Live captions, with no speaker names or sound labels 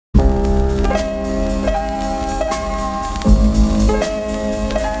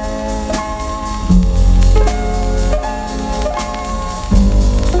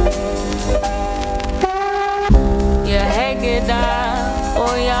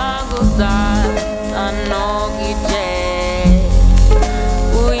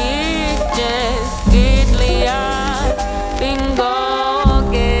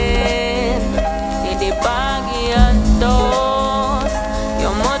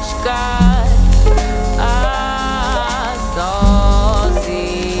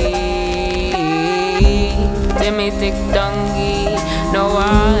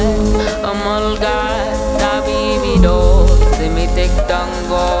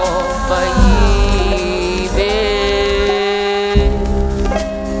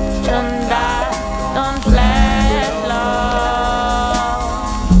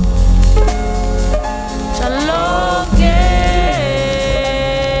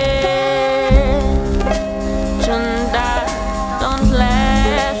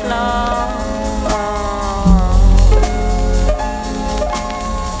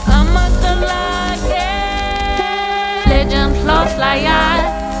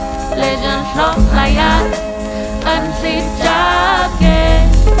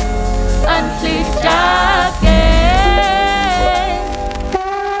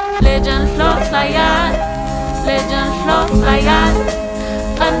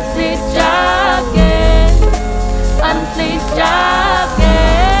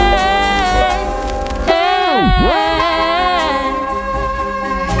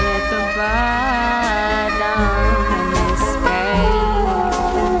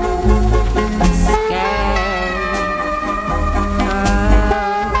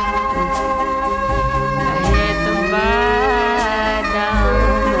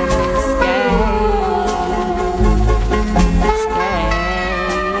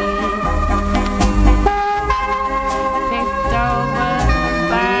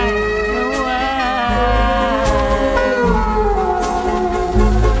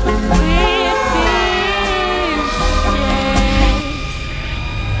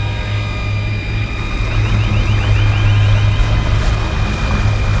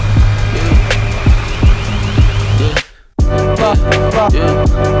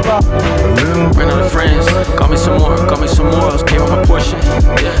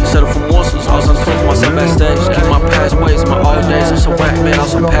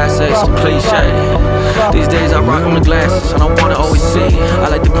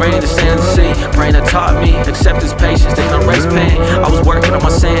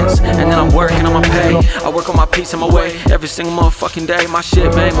Single motherfucking day, my shit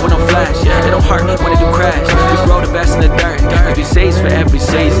bang with no flash. It don't hurt when it do crash. We grow the best in the dirt, cause we saves for every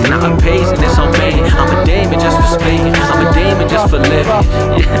season. I'm pacing, it's on me. I'm a demon just for speaking. I'm a demon just for living.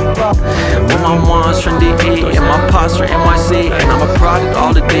 Yeah. With my mom's from DE and my pops from NYC, and I'm a product of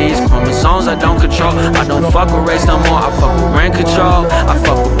all of these chromosomes I don't control. I don't fuck with race no more. I fuck with rent control. I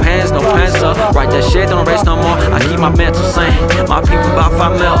fuck with pants, no pencil. Write that shit, don't erase no more. I keep my mental sane. My people about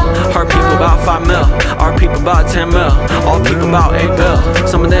 5 mil, her people about 5 mil, our people about 10 mil. All people about 8 bill.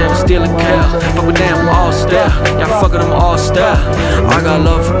 Some of them steal and kill. Fuck with them all still. Y'all fuck with them all still. I got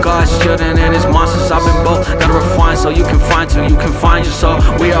love for God's children and his monsters. I've been both. Gotta refine so you can find till you can find your soul.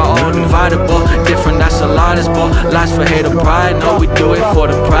 We are all dividable. Different, that's a lot is both. Lies for hate or pride. No, we do it for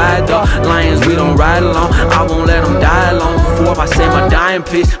the pride though. Lions, we don't ride alone. I won't let them die alone. Before I say my dying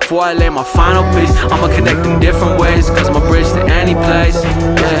piece, before I lay my final piece, I'ma connect in different ways. Cause I'm a bridge to any place.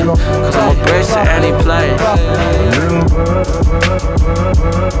 Yeah, cause I'm a bridge to any place.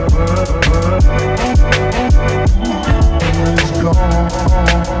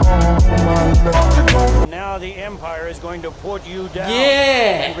 Now the Empire is going to put you down.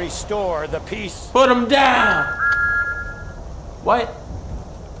 Yeah. And restore the peace. Put him down. What?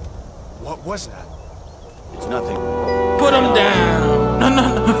 What was that? It's nothing. Put him down. No,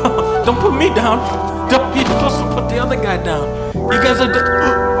 no, no. Don't put me down. Don't, you're supposed to put the other guy down. You guys are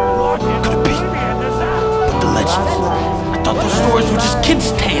could it be the legends? I thought those stories were just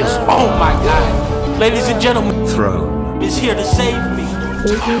kids' tales. Oh my God. Ladies and gentlemen, Throne is here to save me.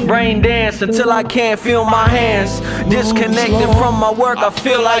 Brain dance until I can't feel my hands. Disconnected from my work, I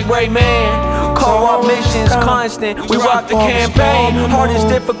feel like Rayman. Co-op missions constant, we rock the campaign. Hardest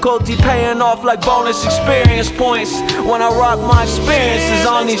difficulty paying off like bonus experience points. When I rock my experiences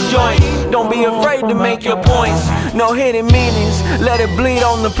on these joints. Don't be afraid to make your points. No hidden meanings, let it bleed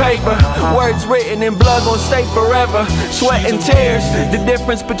on the paper. Words written in blood gon' stay forever. Sweat and tears, the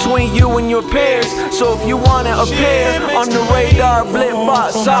difference between you and your peers. So if you wanna appear on the radar, blip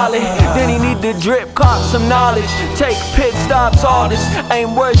box solid. Then you need to drip, cop some knowledge. Take pit stops, all this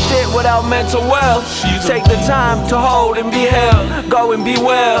ain't worth shit without mental wealth. Take the time to hold and be held. Go and be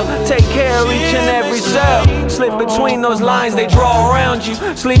well, take care of each and every cell. Slip between those lines they draw around you.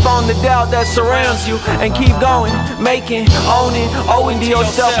 Sleep on the doubt that surrounds you. And keep going, making, owning, owing to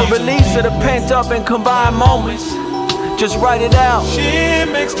yourself a release of the pent up and combined moments. Just write it out.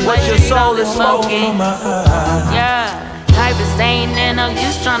 What your soul is smoking. Yeah. Type of stain and I'm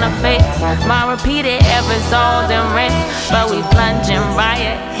just tryna fix my repeated episodes and rinse. But we plunge and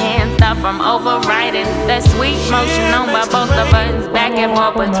riot, hands up from overriding that sweet motion on by both of us. Back and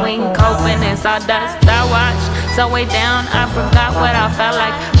forth between coping and sawdust. I watched, so way down, I forgot what I felt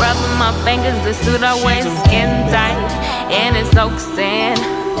like. Rubbing my fingers, the suit I wear, skin tight, and it soaks in.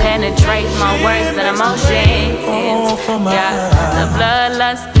 Penetrate my words and emotions. Yeah, the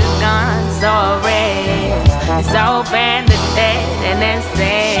bloodlust is gone, so red. It's so bad the dead and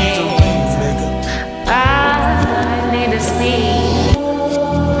insane. I need to speak,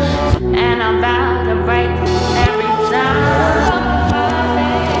 and I'm about to break every time.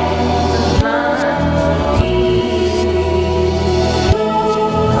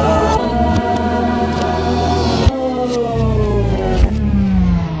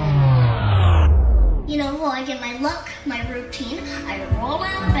 You know, while I get my luck, my routine, I roll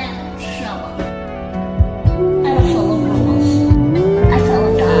out of bed and show up. I don't follow rules. I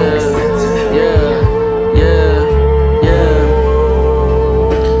follow dogs.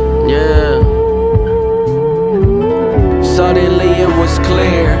 Suddenly it was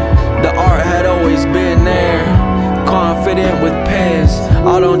clear, the art had always been there. Confident with pens,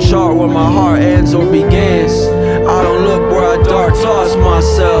 I don't chart where my heart ends or begins. I don't look where I dart toss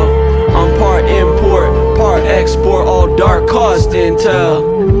myself. I'm part import, part export, all dark cost intel.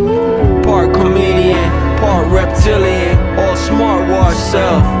 Part comedian, part reptilian, all smart wash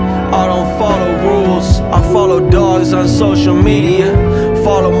self. I don't follow rules, I follow dogs on social media.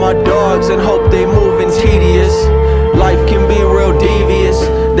 Follow my dogs and hope they moving tedious. Life can be real devious,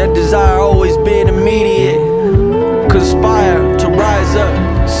 that desire always being immediate. Conspire to rise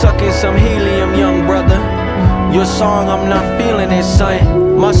up, sucking some helium, young brother. Your song, I'm not feeling it,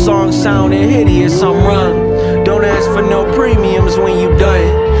 son. My song sounding hideous, I'm wrong. Don't ask for no premiums when you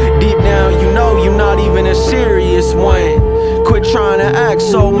done. Deep down you know you're not even a serious one. Quit trying to act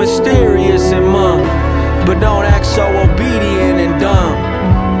so mysterious and mum, but don't act so obedient and dumb.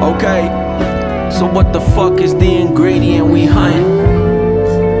 Okay, so what the fuck is the ingredient we hunt?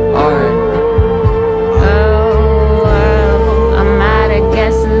 Alright. I'm out of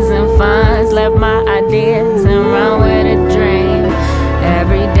guesses and funds. Left my ideas and run with a dream.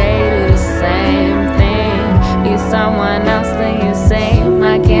 Every day do the same thing. Be someone else than you seem.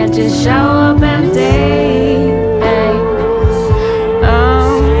 I can't just show up empty. Hey.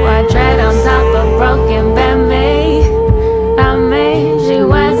 Oh, I tread on top of broken Bambi. I mean, she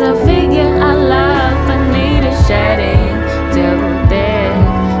was a figure I love, but needed shedding. Too thick,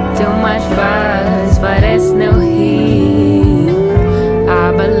 too much fuzz for this new heat.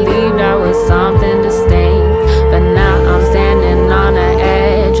 I believed I was something distinct, but now I'm standing on the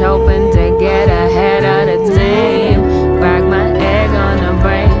edge, hoping to get ahead of the team. Crack my egg on the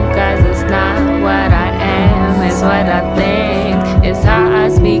brink, cause it's not what I am, it's what I think. It's how I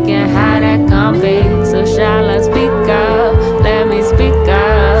speak and how that can be. So shall I speak up? Let me speak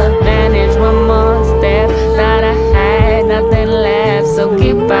up. Manage one more step. Thought I had nothing left, so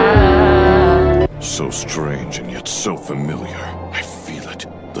keep up. So strange and yet so familiar. I feel it.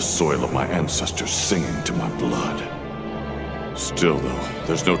 The soil of my ancestors singing to my blood. Still though,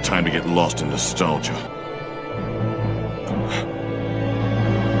 there's no time to get lost in nostalgia.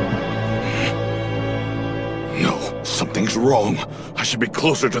 No, something's wrong. I should be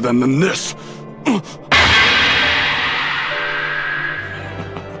closer to them than this.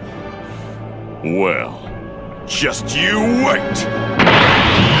 Well, just you wait!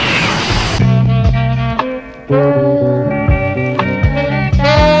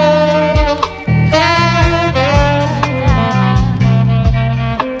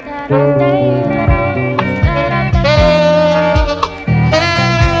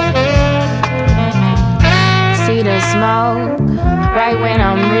 See the smoke, right when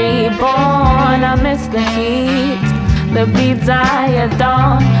I'm reborn. I miss the heat, the beats I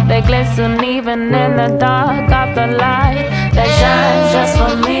adore. They glisten even in the dark of the light that shines just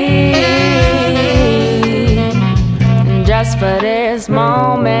for me. And just for this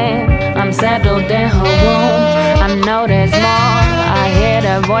moment, I'm settled in her room. I know there's more, I hear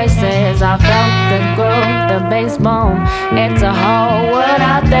the voices. I felt the groove, the bass boom. It's a whole world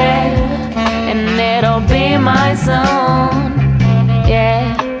out there, and it'll be mine soon.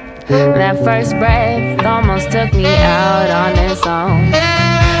 Yeah, that first breath almost took me out on its own.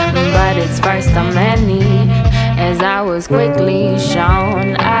 But it's first of many, as I was quickly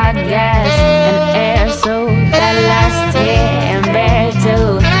shown. I guess an air suit that lasts here and bear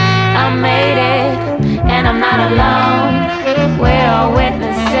tooth. I made it, and I'm not not alone. We're all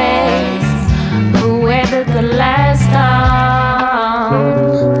witnesses who weathered the last storm.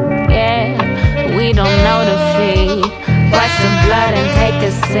 Yeah, we don't know defeat. Watch the blood and take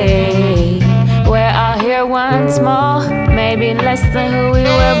a seat. We're all here once more, maybe less than who we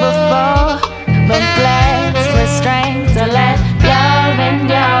were before, but blessed with strength to let love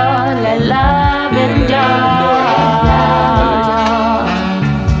endure, let love endure.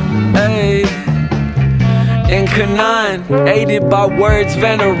 Hey, in Canaan, aided by words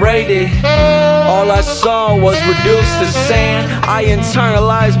venerated, all I saw was reduced to sand. I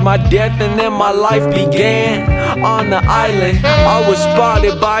internalized my death and then my life began. On the island, I was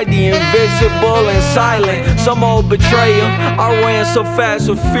spotted by the invisible and silent. Some old betrayal, I ran so fast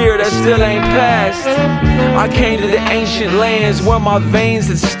with fear that still ain't past. I came to the ancient lands where my veins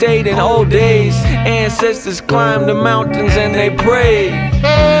had stayed in old days. Ancestors climbed the mountains and they prayed.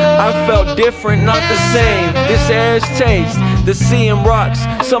 I felt different, not the same. This air's taste, the sea and rocks,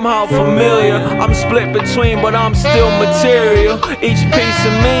 somehow familiar. I'm split between, but I'm still material. Each piece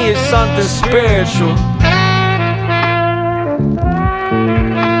of me is something spiritual.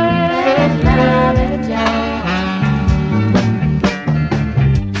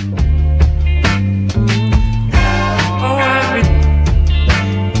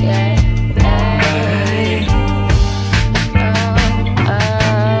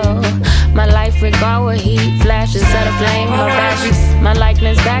 Regard with heat flashes, set a flame of ashes. My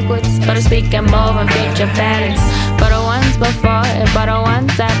likeness backwards, so to speak, and move and feature patterns. For the ones before and for the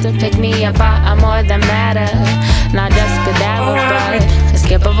ones after, pick me apart, I'm more than matter. Not just cadaver, but a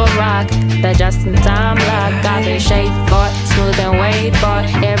skip of a rock. That just in time luck, I've been shaped for it, smooth and wait for it.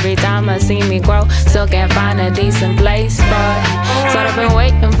 Every time I see me grow, still can't find a decent place for it. So I've been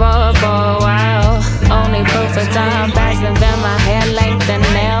waiting for a while. Only proof of time passing, then my hair length and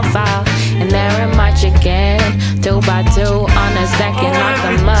nail file. And there in March again, 2 by 2 on a second. Knock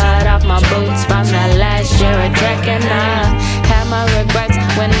the mud off my boots from that last year of trekking. I have my regrets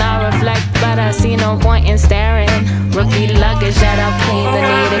when I reflect, but I see no point in staring. Rookie luggage that I clean the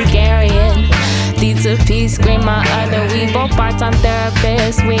need of carrying. Deeds of peace, scream my other. We both part-time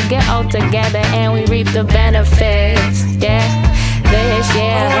therapists. We get old together and we reap the benefits. Yeah, this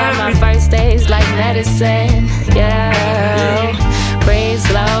year had my first days like medicine. Yeah, breathe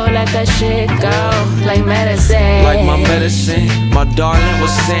slow, let that shit go like medicine. Like my medicine, my darling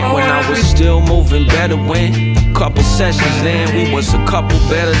was sent when I was still moving better when. Couple sessions then, we was a couple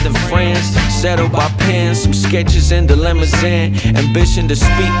better than friends. Settled by pen, some sketches in the limousine. Ambition to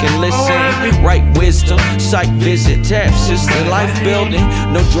speak and listen. Right wisdom, site visit, tap sister, life building.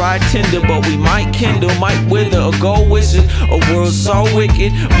 No dry tinder, but we might kindle, might wither or go wizard. A world so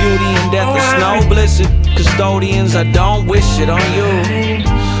wicked, beauty and death, a snow blizzard. Custodians, I don't wish it on you,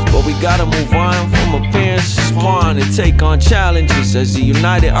 but we gotta move on from appearance to spawn and take on challenges as the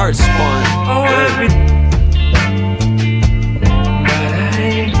united earth spawn.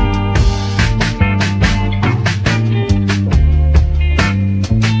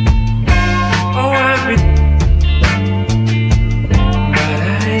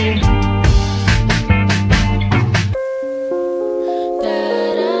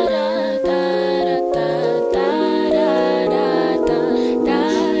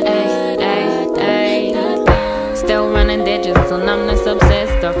 So numbness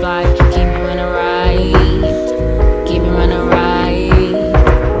obsessed or fly. Keep me running right. Keep me running right.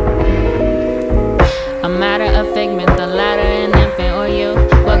 A matter of figment, the latter an infant or you.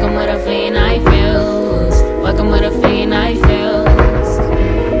 Welcome with a fiend I feels. Welcome with a fiend I feels.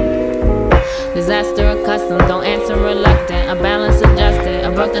 Disaster accustomed, don't answer reluctant. A balance adjusted, I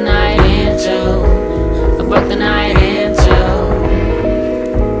broke the night into. I broke the night into.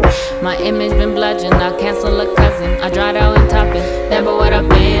 My image been bludgeoned, I'll cancel a cousin. I dried out and topping, never what I've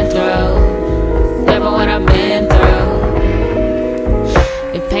been through. Never what I've been through.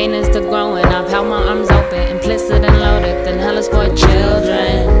 If pain is the growing, I've held my arms open. Implicit and loaded, then hell is for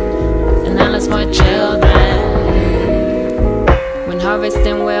children. And hell is for children. When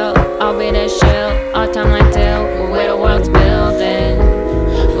harvesting will, I'll be that shield. All time like tell, we're where the world's building.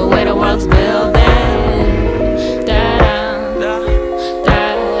 We're where the world's building.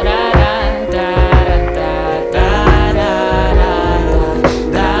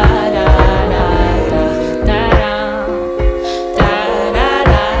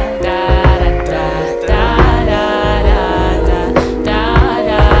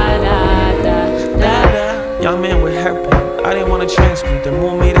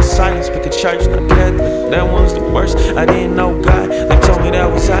 Church, not Catholic, that one's the worst. I didn't know God, they told told me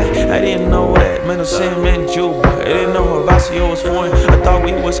that was I didn't know that mental sin meant you. I didn't know Havasio was foreign. I thought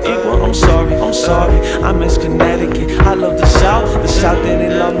we was equal. I'm sorry, I miss Connecticut. I love the South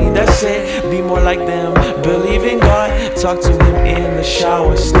didn't love me, that's it. Be more like them, believe in God. Talk to him in the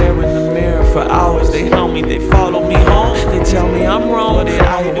shower, stare in the mirror for hours. They help me, they follow me home. They tell me I'm wrong, what did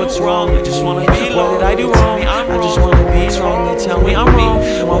I do? What's wrong? I just wanna be wrong. What did I do wrong? I just wanna be wrong. They tell me I'm wrong.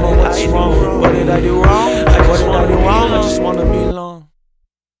 What's wrong? What did I do wrong? What did I do wrong? I just wanna be long.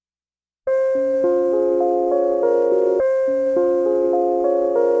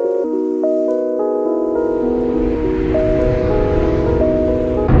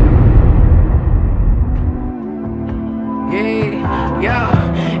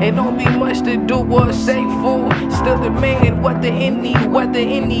 It don't be much to do or say, fool. Still the man, what the any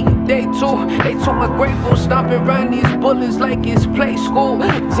day too. They too much grateful, stomping around these bullets like it's play school.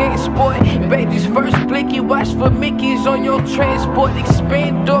 Zen sport, baby's first blicky, watch for Mickey's on your transport.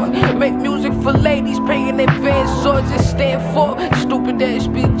 Expand door, make music for ladies, paying advance or just stand for. Stupid ass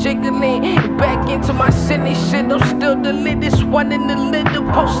be jiggling, back into my silly shit. I'm still the latest one in the little,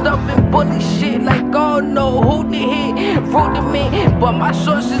 post up and bully shit like oh no, who the hit, rudiment. But my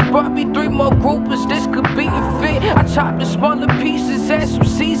sources brought me 3 more groupers, this could be a fit. I chopped the smaller pieces, add some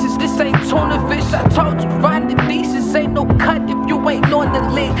seasons, this ain't tuna fish. I told you, find the thesis, ain't no cut if you ain't on the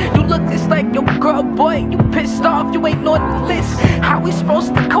list. You look just like your girl, boy, you pissed off, you ain't on the list. How we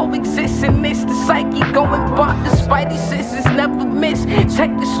supposed to coexist in this? The psyche going bomb, the spidey senses never miss.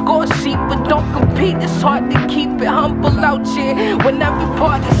 Check the score sheet, but don't compete, it's hard to keep it humble out here. When every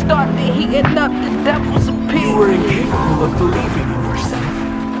party started heating up, the devil's appeal. You were incapable of believing in yourself.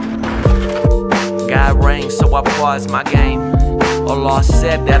 God reigned, so I paused my game. Allah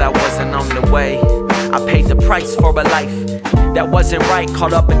said that I wasn't on the way. I paid the price for a life that wasn't right.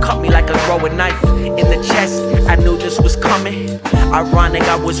 Caught up and cut me like a throwing knife in the chest. I knew this was coming. Ironic,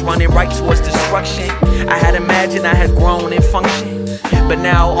 I was running right towards destruction. I had imagined I had grown and functioned, but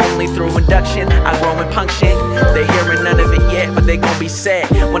now only through induction I grow and punction. They hearing none of it yet, but they gon' be sad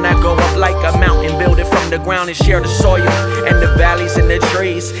when I go up like a mountain, build it from the ground and share the soil and the valleys and the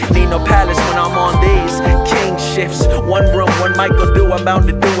trees. Need no palace when I'm on these king shifts. One room, one Michael do. I'm bound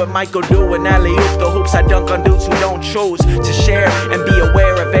to do what Michael do, and alley-oop the hoops I dunk on dudes who don't choose to share and be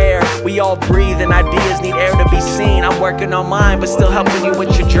aware of air. We all breathe and ideas need air to be seen. I'm working on mine, but still helping you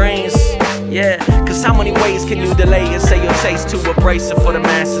with your dreams. Yeah, cause how many ways can you delay and say your taste too abrasive for the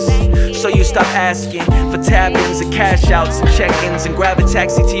masses? So you stop asking for tap-ins and cash outs and check-ins and grab a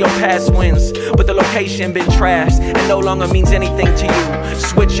taxi to your past wins. But the location been trashed and no longer means anything to you.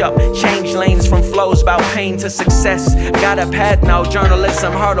 Switch up, change lanes from flows about pain to success. Got a pad now,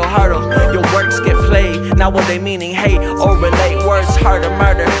 journalism, hurdle. Your works get played, not what they meaning, hate or relate. Words hurt or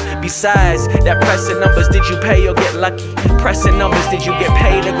murder. Besides that, pressing numbers, did you pay or get lucky? Pressing numbers, did you get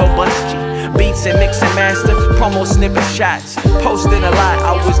paid or go bust you? Beats and mix and master, promo snippet shots, posting a lot.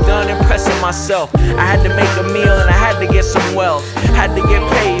 I was done impressing myself. I had to make a meal and I had to get some wealth. Had to get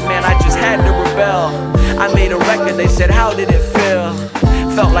paid, man, I just had to rebel. I made a record, they said, how did it feel?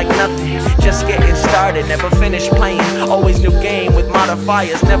 Felt like nothing, just getting started, never finished playing. Always new game with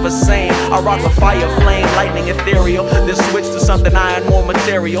modifiers, never same. I rock a fire flame, lightning ethereal, then switch to something iron, more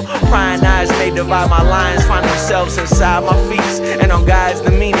material. Prying eyes may divide my lines, find themselves inside my feet, and on guides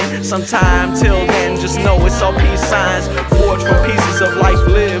the meaning. Sometime till then, just know it's all peace signs, forged from pieces of life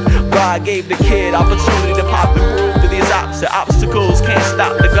lived. God gave the kid opportunity to pop and prove to these opposite obstacles. Can't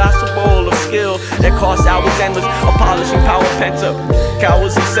stop the gospel of skill that costs hours endless of polishing power pent up.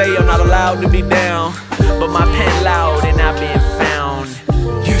 Cowards who say I'm not allowed to be down, but my pen loud and I've been found.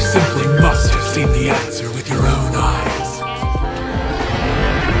 You simply must have seen the answer with your own eyes.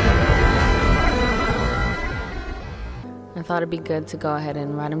 I thought it'd be good to go ahead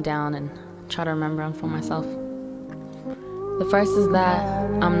and write them down and try to remember them for myself. The first is that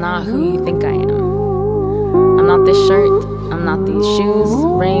I'm not who you think I am. I'm not this shirt, I'm not these shoes,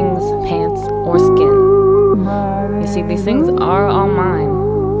 rings, pants, or skin. You see, these things are all mine,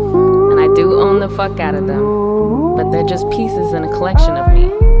 and I do own the fuck out of them, but they're just pieces in a collection of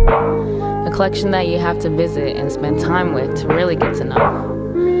me. A collection that you have to visit and spend time with to really get to know.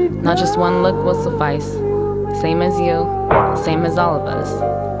 Not just one look will suffice. Same as you, same as all of us.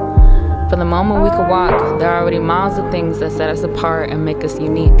 For the moment we could walk, there are already miles of things that set us apart and make us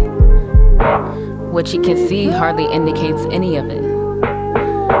unique. What you can see hardly indicates any of it.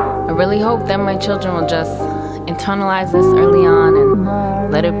 I really hope that my children will just internalize this early on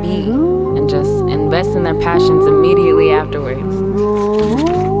and let it be, and just invest in their passions immediately afterwards.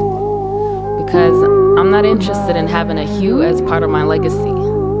 Because I'm not interested in having a hue as part of my legacy.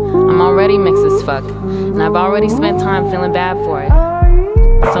 I'm already mixed as fuck, and I've already spent time feeling bad for it.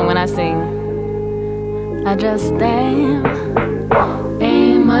 So when I sing, I just damn,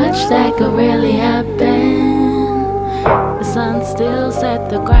 ain't much that could really happen. The sun still set,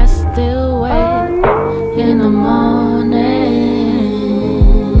 the grass still wet in the morning.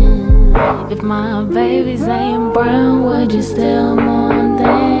 If my babies ain't brown, would you still mourn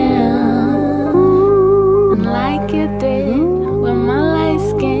them? And like you did with my light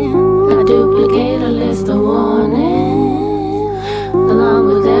skin, I duplicate a list of warnings. Along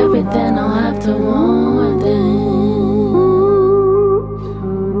with everything, I'll have to warn them.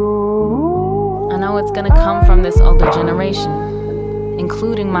 I know it's gonna come from this older generation,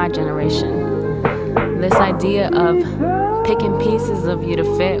 including my generation. This idea of picking pieces of you to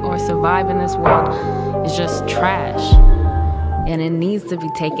fit or survive in this world is just trash, and it needs to be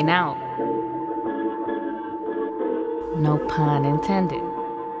taken out. No pun intended.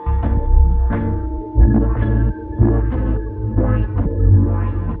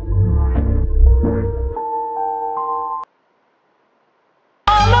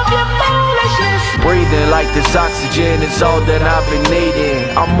 Breathing like this oxygen is all that I've been needing.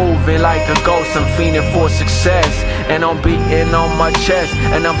 I'm moving like a ghost, I'm fiending for success. And I'm beating on my chest,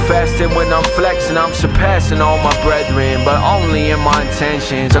 and I'm fasting when I'm flexing. I'm surpassing all my brethren, but only in my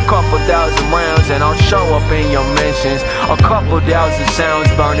intentions. A couple thousand rounds and I'll show up in your mentions. A couple thousand sounds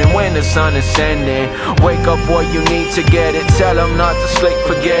burning when the sun is sending. Wake up, boy, you need to get it. Tell them not to slick,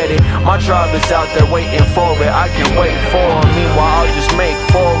 forget it. My tribe is out there waiting for it. I can wait for them, meanwhile I'll just make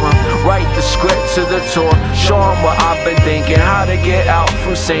for them. Write the script to the tour, show them what I've been thinking, how to get out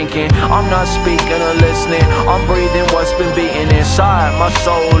from sinking. I'm not speaking or listening, I'm breathing what's been beating inside my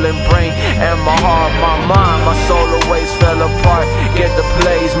soul and brain and my heart, my mind. My soul always fell apart. Get the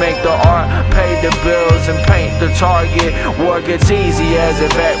plays, make the art, pay the bills and paint the target. War gets easy as a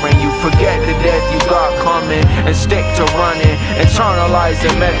veteran. You forget the death you got coming and stick to running. Internalize the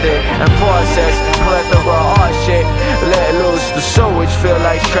method and process. Plethora of shit, let loose the sewage. Feel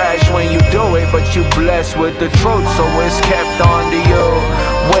like trash when you do it, but you blessed with the truth, so it's kept onto you.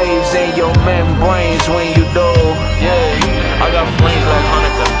 Waves in your membranes when you do. Yeah, I got flames like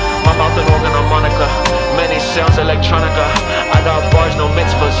Hanukkah. My mouth an organ harmonica. Many sounds electronica. I got bars, no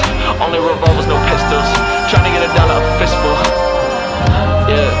mitzvahs. Only revolvers, no pistols. Trying to get $1 a fistful.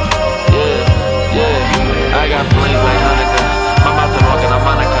 Yeah, yeah, yeah. I got flames like Hanukkah. My mouth an organ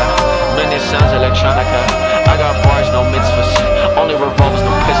harmonica. Many sounds electronica. I got bars, no mitzvahs. Only revolvers,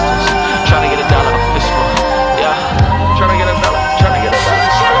 no pistols. Trying to get $1 a fistful. Yeah, trying to get $1. Trying to get $1.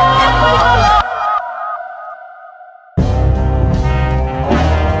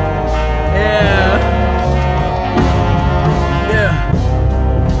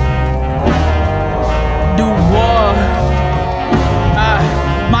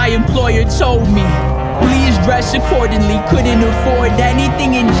 My employer told me, please dress accordingly. Couldn't afford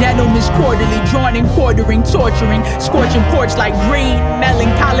anything in gentlemen's quarterly. Drawn and quartering, torturing, scorching porch like green.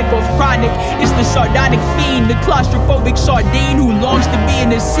 Melancholic or chronic, it's the sardonic fiend. The claustrophobic sardine who longs to be in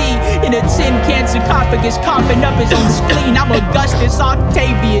the sea. In a tin can sarcophagus, coughing up his own spleen. I'm Augustus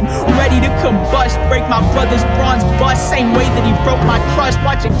Octavian, ready to combust. Break my brother's bronze bust, same way that he broke my trust.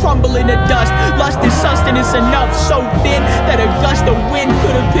 Watch it crumble in the dust. Lust is sustenance enough, so thin that a gust of wind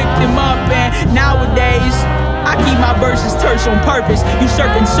could have picked him up. And nowadays I keep my verses terse on purpose.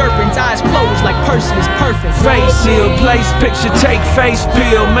 Usurping serpents, eyes closed like Perseus, perfect. Fateseal, place picture, take face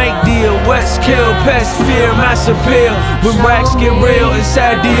peel. Make deal, West kill, pest fear, mass appeal. When racks get real and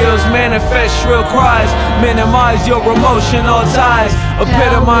sad deals, manifest shrill cries. Minimize your emotional ties.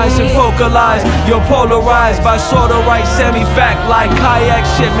 Epitomize and focalize. You're polarized by sort of right semi-fact like kayak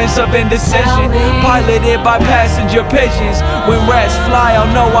shipments of indecision. Piloted by passenger pigeons. When rats fly, I'll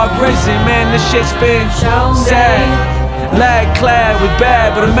know I've risen. Man, this shit's been sad. Lag clad with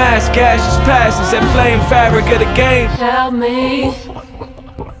bad, but a mass gaseous passes that flame fabric of the game. Help me.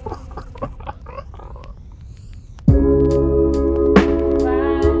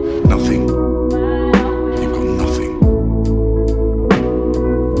 Nothing. You've got nothing.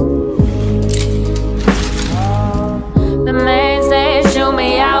 The man said shoot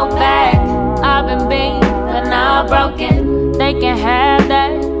me out back. I've been beat, but now broken. They can have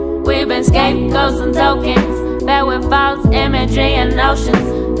that. We've been scapegoats and tokens. Fed with false imagery and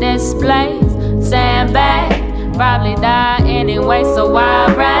notions. Displays, sandbag. Probably die anyway, so why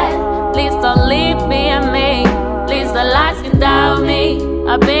ride? Please don't leave being me. Please the lies can die with me.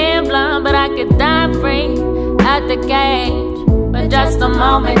 I've been blind, but I could die free. At the cage, but just a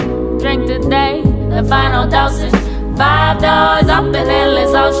moment. Drink today, the final dosage. 5 doors open,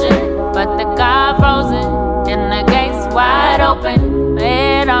 endless ocean. But the car frozen, and the gates wide open.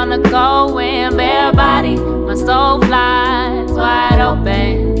 Head on the cold wind, bare body. My soul flies wide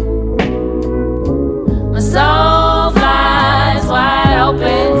open. My soul flies wide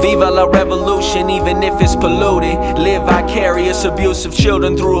open. Viva la revolution, even if it's polluted. Live vicarious, abusive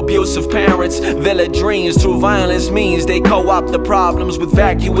children through abusive parents. Villain dreams through violence means they co-opt the problems with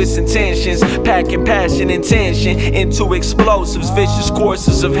vacuous intentions. Packing passion and tension into explosives, vicious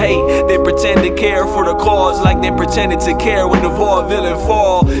courses of hate. They pretend to care for the cause like they pretended to care when the vaudevillian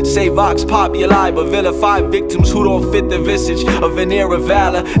fall. Say vox populi but vilify victims who don't fit the visage of an era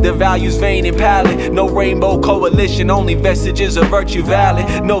valor. Their values vain and pallid. No rainbow coalition, only vestiges of virtue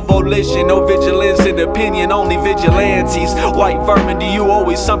valid. No volition, no vigilance and opinion, only vigilantes. White vermin, do you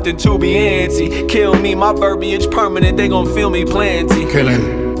always something to be anti? Kill me, my verbiage permanent, they gon' feel me plenty. Kill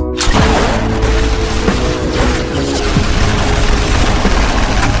him.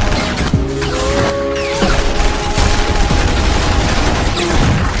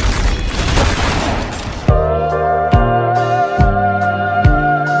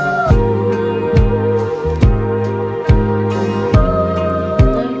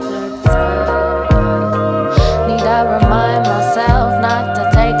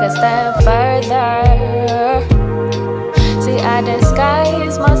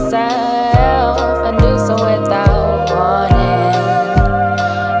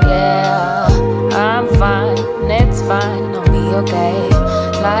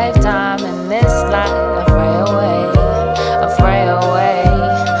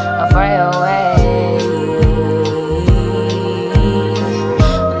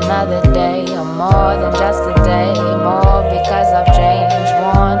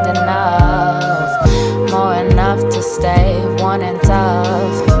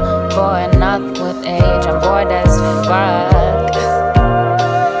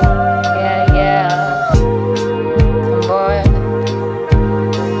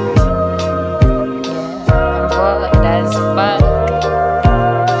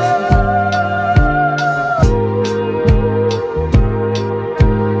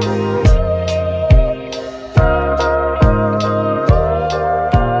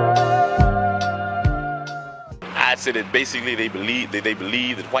 Basically, they believe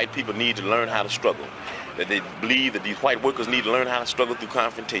that white people need to learn how to struggle. That they believe that these white workers need to learn how to struggle through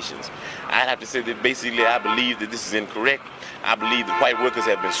confrontations. I'd have to say that basically I believe that this is incorrect. I believe that white workers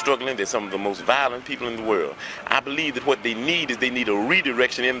have been struggling. They're some of the most violent people in the world. I believe that what they need is they need a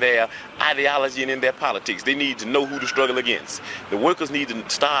redirection in their ideology and in their politics. They need to know who to struggle against. The workers need to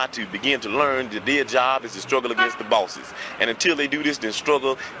start to begin to learn that their job is to struggle against the bosses. And until they do this, then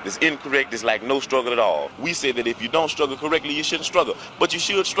struggle is incorrect. It's like no struggle at all. We say that if you don't struggle correctly, you shouldn't struggle. But you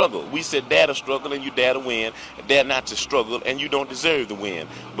should struggle. We said dare to struggle and you dare to win. Dare not to struggle and you don't deserve the win.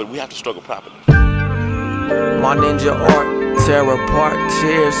 But we have to struggle properly. My ninja art, tear apart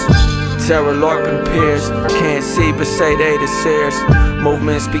tears, terror LARPing peers. Can't see but say they the seers.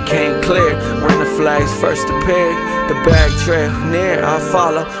 Movements became clear when the flags first appeared. The bag trail near, I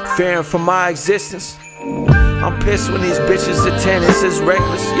follow, fearing for my existence. I'm pissed when these bitches' attendance is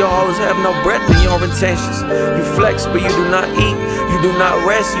reckless. Your hoes have no breath in your intentions. You flex but you do not eat. You do not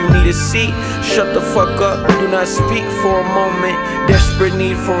rest, you need a seat. Shut the fuck up, do not speak for a moment. Desperate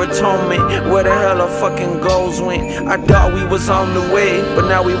need for atonement. Where the hell our fucking goals went? I thought we was on the way, but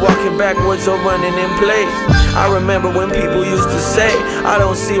now we walking backwards or running in place. I remember when people used to say, I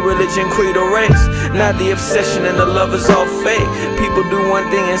don't see religion, creed or race. Now the obsession and the love is all fake. People do one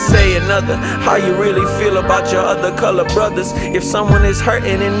thing and say another. How you really feel about your other color brothers? If someone is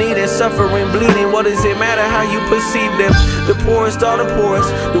hurting and needing, suffering, bleeding, what does it matter how you perceive them? The poorest are the poorest,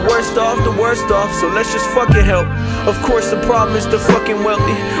 the worst off, so let's just fucking help. Of course the problem is the fucking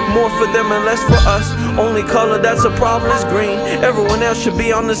wealthy. More for them and less for us. Only color that's a problem is green. Everyone else should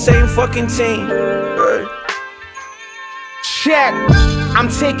be on the same fucking team. Hey. Check. I'm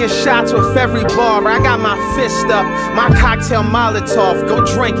taking shots with every bar. I got my fist up, my cocktail Molotov, go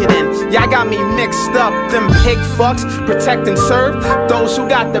drink it in. Y'all got me mixed up. Them pig fucks, protect and serve those who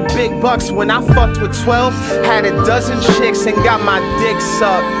got the big bucks. When I fucked with 12, had a dozen chicks and got my dick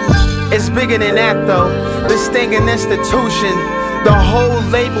sucked. It's bigger than that though, this thing an institution. The whole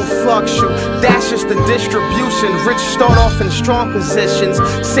label fucks you, that's just the distribution. Rich start off in strong positions,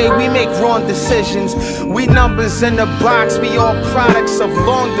 say we make wrong decisions. We numbers in the box, we all products of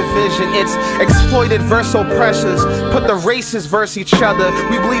long division. It's exploited versus oppressors, put the races versus each other.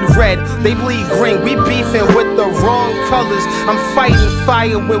 We bleed red, they bleed green, we beefing with the wrong colors. I'm fighting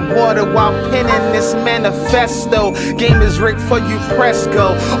fire with water while penning this manifesto. Game is rigged for you, press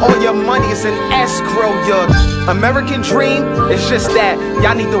go. All your money is in escrow, your American dream is just that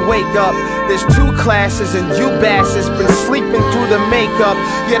y'all need to wake up. There's 2 classes and you bastards been sleeping through the makeup.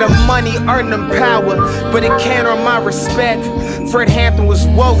 Yeah, the money earned them power, but it can't earn my respect. Fred Hampton was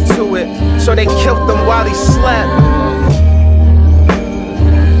woke to it, so they killed him while he slept.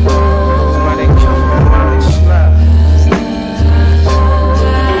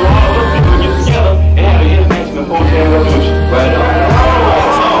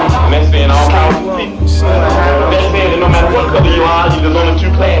 And that's saying all kinds of people. That's saying that no matter what color you are, there's only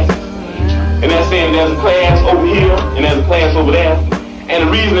 2 classes. And that's saying there's a class over here and there's a class over there. And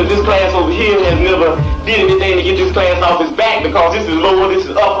the reason that this class over here has never did anything to get this class off its back, because this is lower, this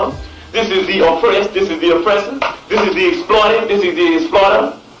is upper, this is the oppressed, this is the oppressor, this is the exploited, this is the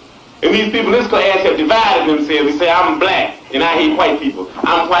exploiter. And these people in this class have divided themselves. They say, I'm black and I hate white people.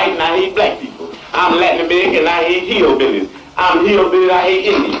 I'm white and I hate black people. I'm Latin American and I hate hillbillies. I'm hillbilly and I hate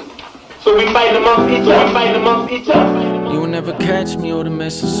Indians. So we fighting amongst each other. We fighting amongst each other. You will never catch me or the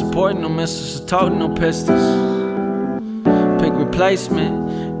missus supporting no missus or talking no pistols. Pick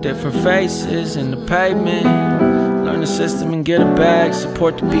replacement, different faces in the pavement. Learn the system and get a bag.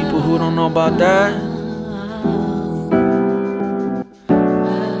 Support the people who don't know about that.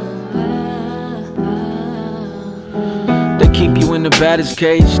 Keep you in the baddest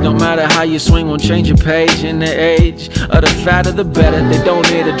cage. No matter how you swing, won't change your page. In the age of the fatter the better. They don't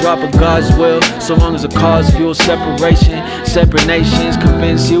need a drop of God's will, so long as the cause fuels separation. Separate nations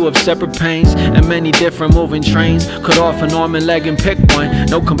convince you of separate pains and many different moving trains. Cut off an arm and leg and pick one.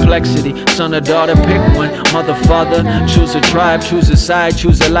 No complexity, son or daughter, pick one. Mother, father, choose a tribe, choose a side,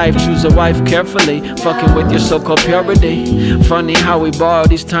 choose a life, choose a wife carefully. Fucking with your so-called purity. Funny how we borrow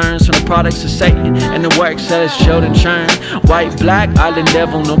these terms from the products of Satan and the works that is showed and churned. White, black, island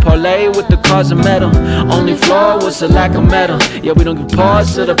devil, no parlay with the cause of metal. Only flaw was the lack of metal. Yeah, we don't give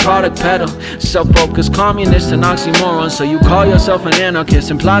pause to the product pedal. Self-focused communist and oxymoron. So you call yourself an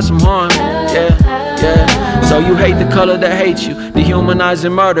anarchist, imply some harm. Yeah. So you hate the color that hates you,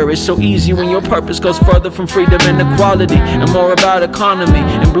 dehumanizing murder. It's so easy when your purpose goes further from freedom and equality and more about economy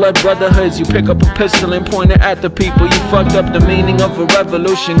and blood brotherhoods. You pick up a pistol and point it at the people. You fucked up the meaning of a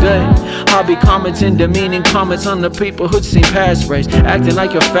revolution. Good hobby comments and demeaning comments on the people who'd seen past race, acting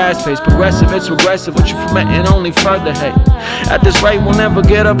like you're fast-paced, progressive. It's regressive, what you're fomenting only further hate. At this rate, we'll never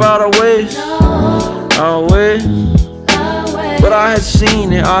get up out our ways. Our ways. But I had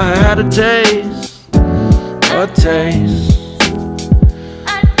seen it, I had a taste. A taste.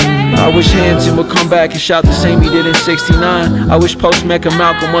 I wish Hampton would come back and shout the same he did in '69. I wish Post-Mecca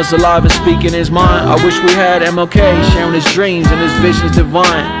Malcolm was alive and speaking his mind. I wish we had MLK sharing his dreams and his visions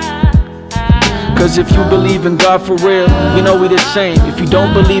divine. Cause if you believe in God for real, you know we the same. If you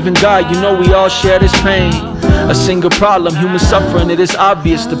don't believe in God, you know we all share this pain. A single problem, human suffering, it is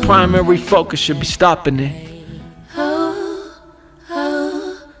obvious. The primary focus should be stopping it.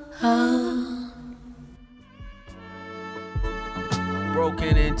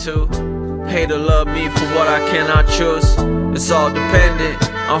 Broken into, hate or love me for what I cannot choose. It's all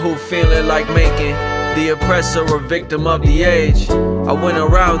dependent on who feeling like making the oppressor or victim of the age. I went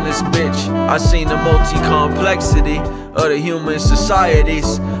around this bitch, I seen the multi-complexity of the human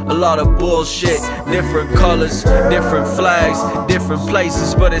societies. A lot of bullshit, different colors, different flags, different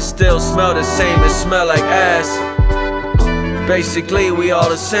places, but it still smell the same, it smell like ass. Basically we all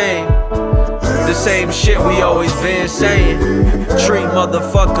the same shit we always been saying. Treat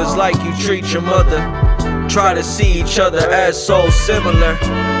motherfuckers like you treat your mother. Try to see each other as so similar,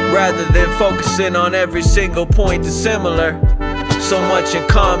 rather than focusing on every single point that's similar. So much in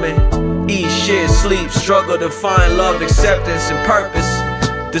common, eat, shit, sleep, struggle to find love, acceptance, and purpose.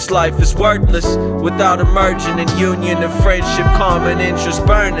 This life is worthless without emerging in union and friendship, common interest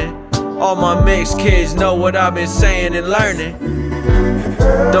burning. All my mixed kids know what I've been saying and learning.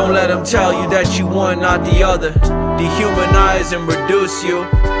 Don't let them tell you that you one, not the other. Dehumanize and reduce you.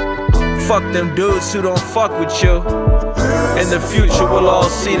 Fuck them dudes who don't fuck with you. In the future we'll all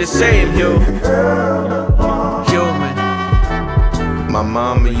see the same you. Human. My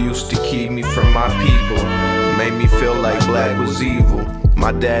mama used to keep me from my people. Made me feel like black was evil.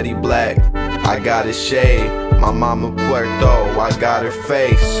 My daddy black, I got his shade. My mama Puerto, I got her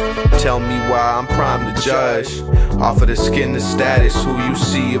face. Tell me why I'm primed to judge. Off of the skin, the status, who you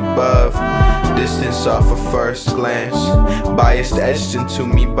see above. Distance off a first glance. Biased etched into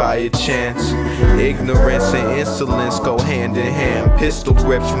me by a chance. Ignorance and insolence go hand in hand. Pistol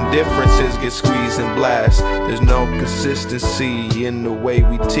grips from differences get squeezed and blast. There's no consistency in the way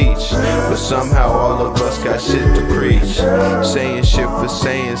we teach, but somehow all of us got shit to preach. Saying shit for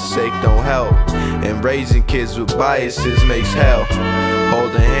saying's sake don't help, and raising kids with biases makes hell.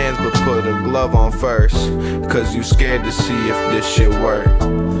 Holding hands but put a glove on first, cause you scared to see if this shit work.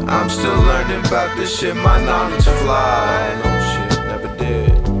 I'm still learning about this shit, my knowledge fly. No shit, never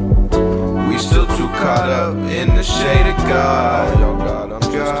did. We still too caught up in the shade of God. I'm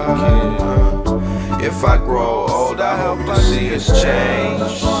just a kid. If I grow old, I hope to see us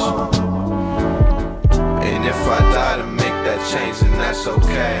change. And if I die to make that change, then that's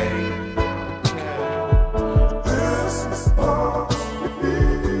okay.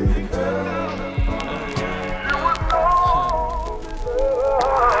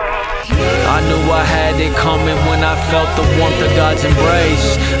 I knew I had it coming when I felt the warmth of God's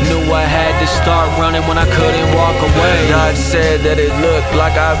embrace. Knew I had to start running when I couldn't walk away. God said that it looked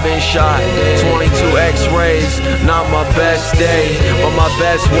like I've been shot. 22 x-rays, not my best day, but my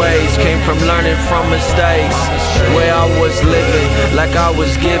best ways came from learning from mistakes. Where I was living, like I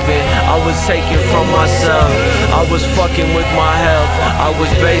was giving, I was taking from myself. I was fucking with my health, I was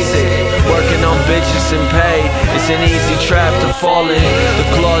basic, working on bitches and pay. It's an easy trap to fall in. The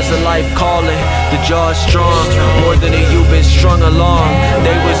claws of life calling, the jaw strong, more than you've been strung along.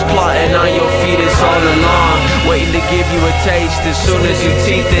 They was plotting on your fetus all along, waiting to give you a taste as soon as you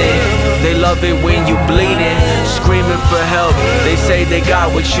teeth in. They love it when you bleeding, screaming for help. They say they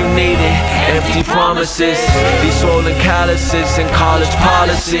got what you needed. Empty promises, these swollen calluses and college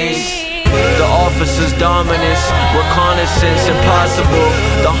policies. The officer's dominance, reconnaissance impossible.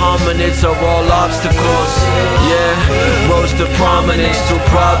 The hominids are all obstacles. Yeah, rose to prominence through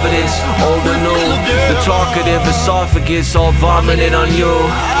providence, old or new. The talkative esophagus all vomited on you.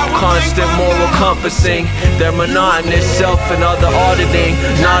 Constant moral compassing, their monotonous self and other auditing.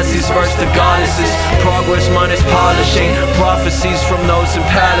 Nazis versus the goddesses, progress minus polishing. Prophecies from those in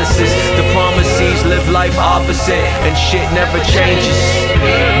palaces. Diplomacies live life opposite, and shit never changes.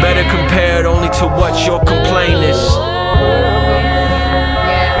 Better compared only to what your complaint is.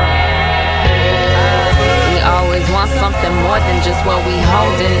 We always want something more than just what we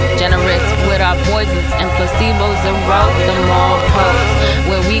holding. Generous with our poisons and placebos erode the moral pose.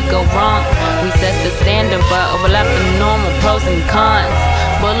 Where we go wrong, we set the standard but overlap the normal pros and cons.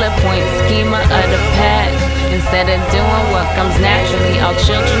 Bullet point schema of the past. Instead of doing what comes naturally, our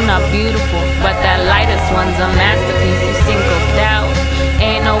children are beautiful, but that lightest one's a masterpiece. You singled out.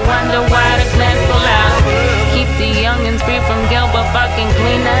 Ain't no wonder why the clans pull out. Keep the youngins free from guilt, but fucking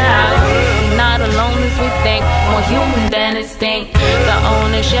clean the house. Not alone as we think, more human than instinct. The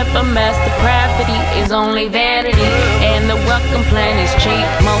ownership of mass depravity is only vanity, and the welcome plan is cheap.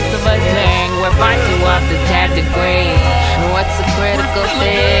 Most of us learn we're far too often tag degrees. What's a critical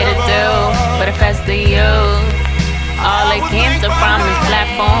thing to do? But if that's the youth, all they came to from is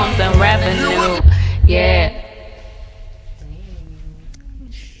platforms and revenue. Yeah.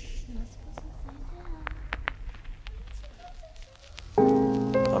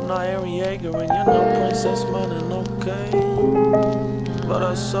 I'm not Aaron Yeager and you're no Princess Monin, okay? But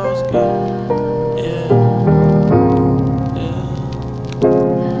our soul's good, yeah.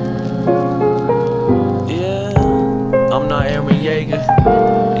 I'm not Aaron Yeager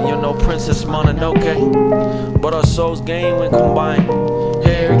and you're no Princess Monin, okay? But our souls gain when combined.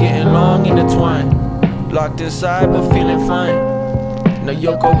 Hair getting long intertwined. Locked inside but feeling fine. No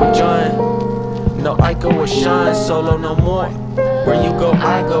Yoko or John, no Aiko or Shine. Solo no more. Where you go,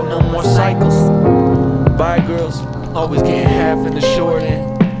 I go, no more cycles. Bye girls, always getting half in the short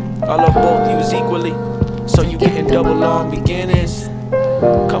end. I love both yous equally, so you getting double long beginnings.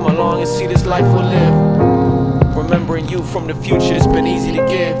 Come along and see this life we'll live. Remembering you from the future, it's been easy to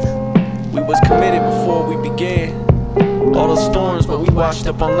give. We was committed before we began. All those storms, but we washed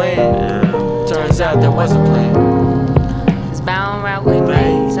up on land. Turns out there was a plan. This bound route we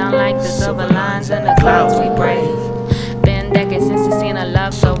made sound like the silver lines in the clouds we brave. Decades since I seen a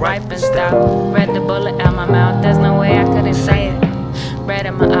love so ripe and stout. Read the bullet out my mouth, there's no way I couldn't say it. Red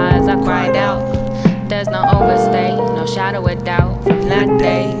in my eyes, I cried out. There's no overstay, no shadow of doubt. From that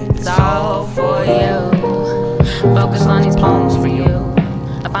day, it's all for you. Focus on these poems for you.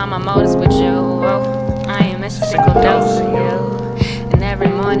 I find my motives with you. Oh, I ain't miss a single dose of you. And every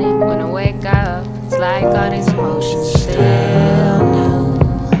morning when I wake up, it's like all these emotions still new.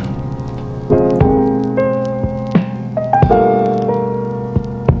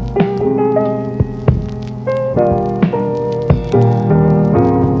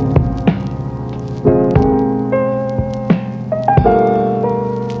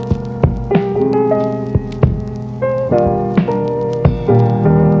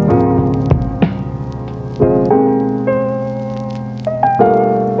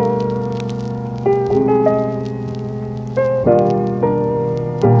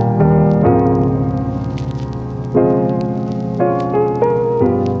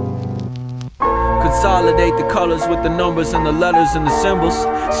 colors with the numbers and the letters and the symbols.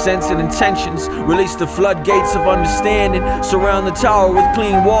 Sense and intentions, release the floodgates of understanding. Surround the tower with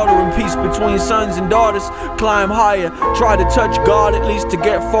clean water and peace between sons and daughters. Climb higher, try to touch God at least to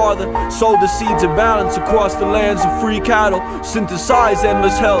get farther. Sow the seeds of balance across the lands of free cattle. Synthesize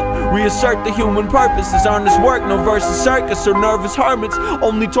endless health, reassert the human purpose. Is earnest work, no versus circus or nervous hermits.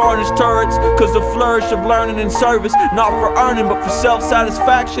 Only tarnished turrets, cause the flourish of learning and service. Not for earning, but for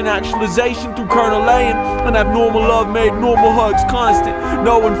self-satisfaction. Actualization through Colonel Laying. An abnormal love made normal hugs constant.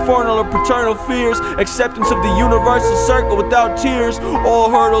 No infernal or paternal fears. Acceptance of the universal circle without tears. All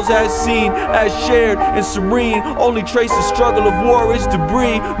hurdles as seen, as shared and serene. Only trace the struggle of war is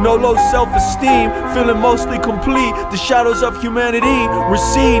debris. No low self-esteem, feeling mostly complete. The shadows of humanity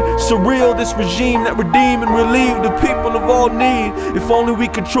recede. Surreal, this regime that redeem and relieve the people of all need. If only we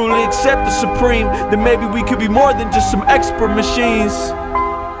could truly accept the supreme, then maybe we could be more than just some expert machines.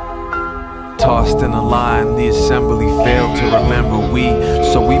 Tossed in a line, the assembly failed to remember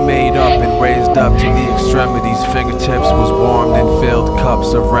so we made up and raised up to the extremities. Fingertips was warmed and filled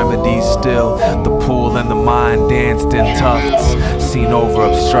cups of remedies. Still, the pool and the mind danced in tufts. Seen over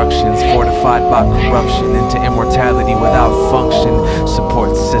obstructions, fortified by corruption into immortality without function.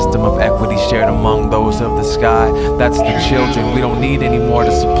 Support system of equity shared among those of the sky. That's the children, we don't need any more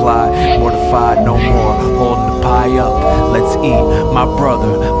to supply. Mortified, no more, holding the pie up. Let's eat, my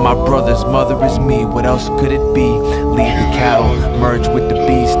brother's mother is me. What else could it be? Leave the cattle, merge with the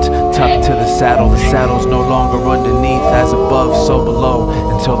beast, tucked to the saddle. The saddle's no longer underneath, as above, so below,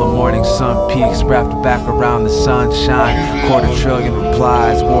 until the morning sun peaks, wrapped back around the sunshine. 250 billion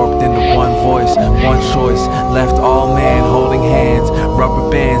replies, warped into one voice, one choice, left all man holding hands, rubber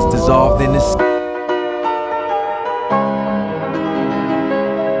bands dissolved in the sea.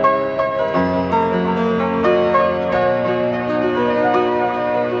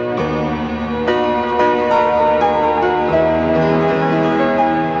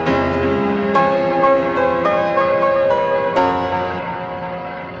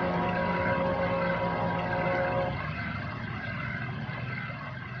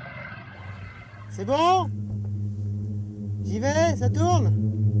 C'est bon? J'y vais, ça tourne?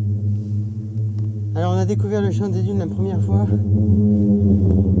 Alors on a découvert le champ des dunes la première fois.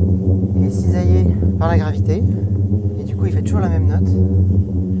 Il est cisaillé par la gravité. Et du coup il fait toujours la même note.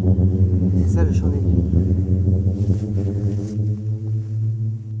 C'est ça le champ des dunes.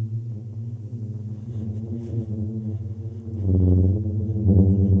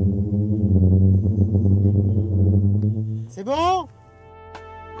 C'est bon?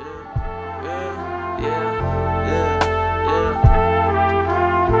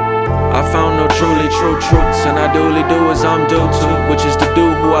 I found no truly true truths, and I duly do as I'm due to, which is to do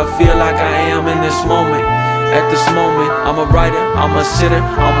who I feel like I am in this moment. At this moment, I'm a writer, I'm a sitter,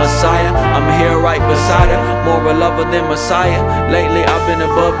 I'm Messiah. I'm here right beside her, more a lover than Messiah. Lately I've been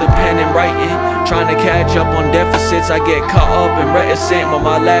above the pen and writing, trying to catch up on deficits. I get caught up and reticent when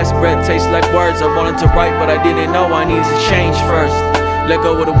my last breath tastes like words I wanted to write, but I didn't know I needed to change first. Let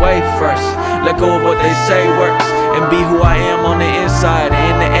go of the way first, let go of what they say works, and be who I am on the inside.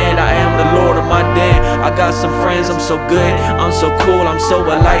 In the end, I am the Lord of my den. I got some friends, I'm so good, I'm so cool, I'm so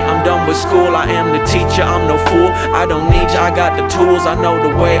alike, I'm done with school. I am the teacher, I'm no fool, I don't need you, I got the tools, I know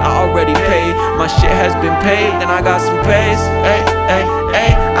the way, I already paid. My shit has been paid, and I got some pays. Hey, hey,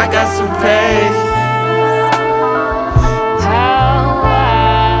 hey, I got some pays.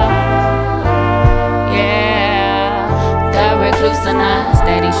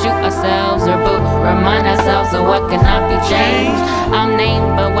 Steady shoot ourselves or boot, remind ourselves of what cannot be changed. I'm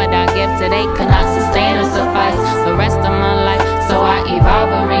named, but what I give today cannot sustain or suffice the rest of my life. So I evolve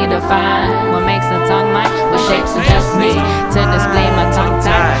and redefine what makes a tongue mine, what shapes are just me to display my tongue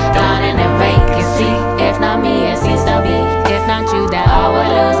tied, down in a vacancy. If not me, it seems to be. If not you, then all will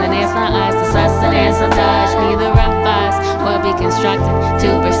lose, and if not us, the sustenance of touch. Be the rough us will be constructed to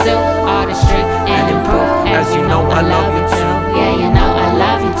pursue artistry and improve. As you know, I love you.